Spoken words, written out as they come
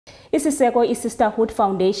Isiseko I-Sisterhood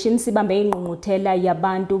Foundation sibambe ingqungquthela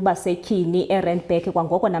yabantu basetyhini eRandburg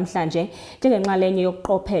kwangoko namhlanje njengenxalenye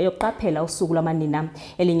yokuqhaphela uSuku lwaManina.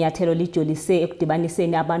 Elinyathelo lijolise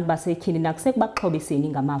ekudibaniseni abantu basetyhini nakusekubaxhobiseni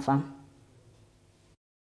ngamava.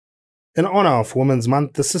 In honor of Women's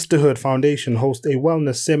Month, the Sisterhood Foundation hosts a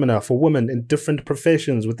wellness seminar for women in different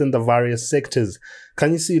professions within the various sectors. The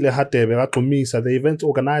event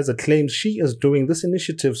organizer claims she is doing this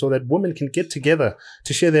initiative so that women can get together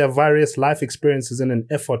to share their various life experiences in an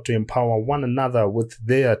effort to empower one another with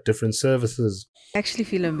their different services. I actually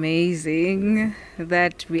feel amazing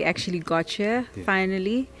that we actually got here,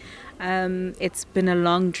 finally. It's been a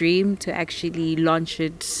long dream to actually launch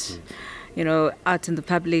it, you know, out in the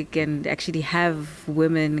public and actually have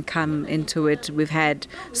women come into it. We've had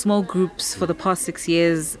small groups for the past 6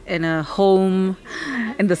 years in a home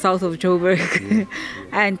in the south of Joburg.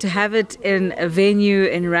 And to have it in a venue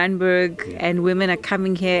in eRandburg and women are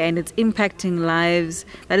coming here and it's impacting lives,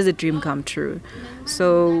 that is a dream come true.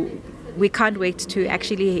 So we can't wait to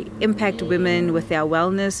actually impact women with their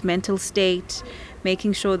wellness, mental state,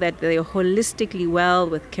 making sure that they're holistically well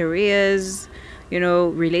with careers, you know,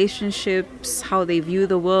 relationships, how they view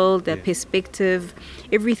the world, their perspective.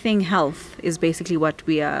 Everything health is basically what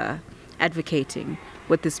we are advocating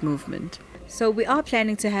with this movement. So we are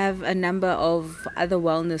planning to have a number of other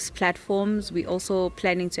wellness platforms. We're also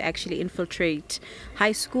planning to actually infiltrate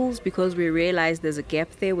high schools because we realize there's a gap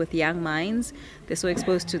there with young minds. They're so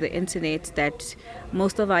exposed to the internet that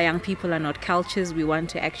most of our young people are not cultures. We want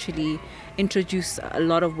to actually introduce a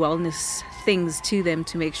lot of wellness things to them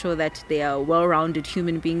to make sure that they are well-rounded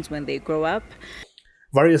human beings when they grow up.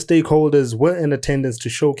 Various stakeholders were in attendance to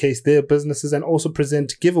showcase their businesses and also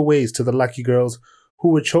present giveaways to the lucky girls who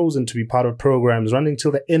were chosen to be part of programs running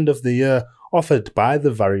till the end of the year offered by the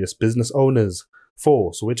various business owners.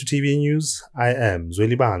 For Soweto TV News, I am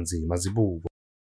Zwelibanzi Mazibuko.